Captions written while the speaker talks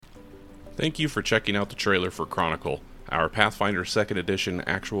Thank you for checking out the trailer for Chronicle, our Pathfinder 2nd Edition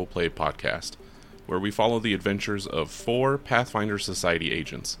actual play podcast, where we follow the adventures of 4 Pathfinder Society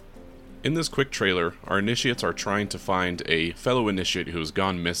agents. In this quick trailer, our initiates are trying to find a fellow initiate who has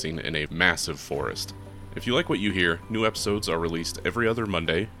gone missing in a massive forest. If you like what you hear, new episodes are released every other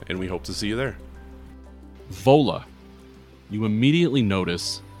Monday, and we hope to see you there. Vola. You immediately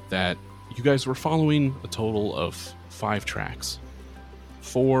notice that you guys were following a total of 5 tracks.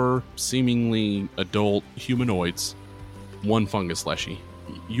 4 seemingly adult humanoids, 1 fungus leshy.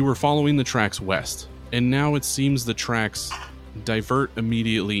 You were following the tracks west, and now it seems the tracks divert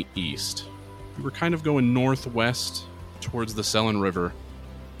immediately east. You were kind of going northwest towards the Selen River,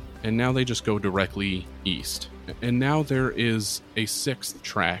 and now they just go directly east. And now there is a 6th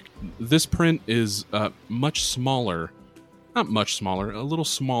track. This print is much smaller. Not much smaller, a little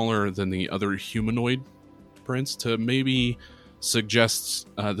smaller than the other humanoid prints to maybe suggests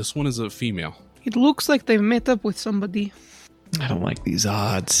this one is a female. It looks like they've met up with somebody. I don't like these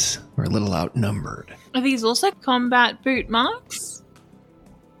odds. We're a little outnumbered. Are these also combat boot marks?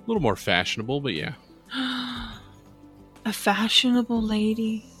 A little more fashionable, but yeah. A fashionable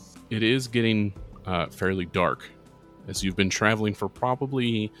lady. It is getting fairly dark, as you've been traveling for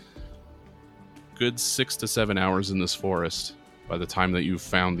probably good 6 to 7 hours in this forest by the time that you've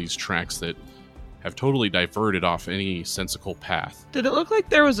found these tracks that have totally diverted off any sensical path. Did it look like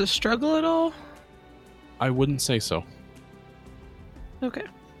there was a struggle at all? I wouldn't say so. Okay.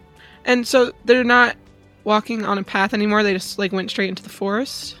 And so they're not walking on a path anymore, they just went straight into the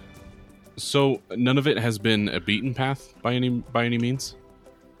forest? So none of it has been a beaten path by any means.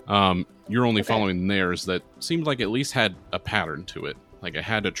 You're only following theirs that seemed like at least had a pattern to it. Like it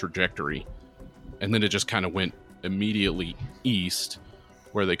had a trajectory. And then it just kind of went immediately east,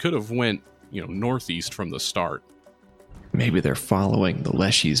 where they could have went northeast from the start. Maybe they're following the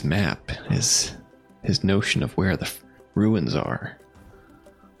Leshy's map, his notion of where the ruins are.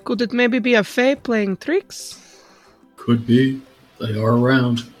 Could it maybe be a fae playing tricks? Could be. They are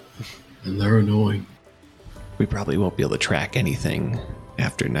around, and they're annoying. We probably won't be able to track anything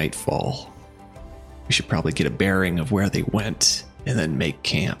after nightfall. We should probably get a bearing of where they went, and then make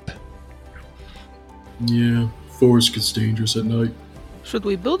camp. Yeah, forest gets dangerous at night. Should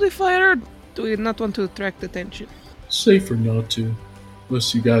we build a fire, or do we not want to attract attention? Safer not to,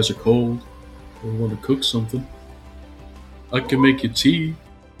 unless you guys are cold or want to cook something. I can make you tea.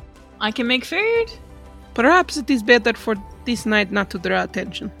 I can make food. Perhaps it is better for this night not to draw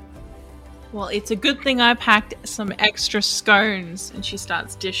attention. Well, it's a good thing I packed some extra scones. And she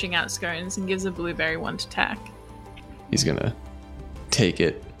starts dishing out scones and gives a blueberry one to Tack. He's gonna take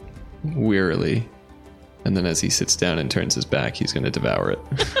it wearily, and then as he sits down and turns his back, he's gonna devour it.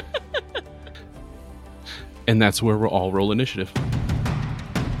 And that's where we'll all roll initiative.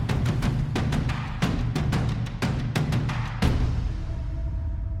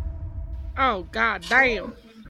 Oh, god damn.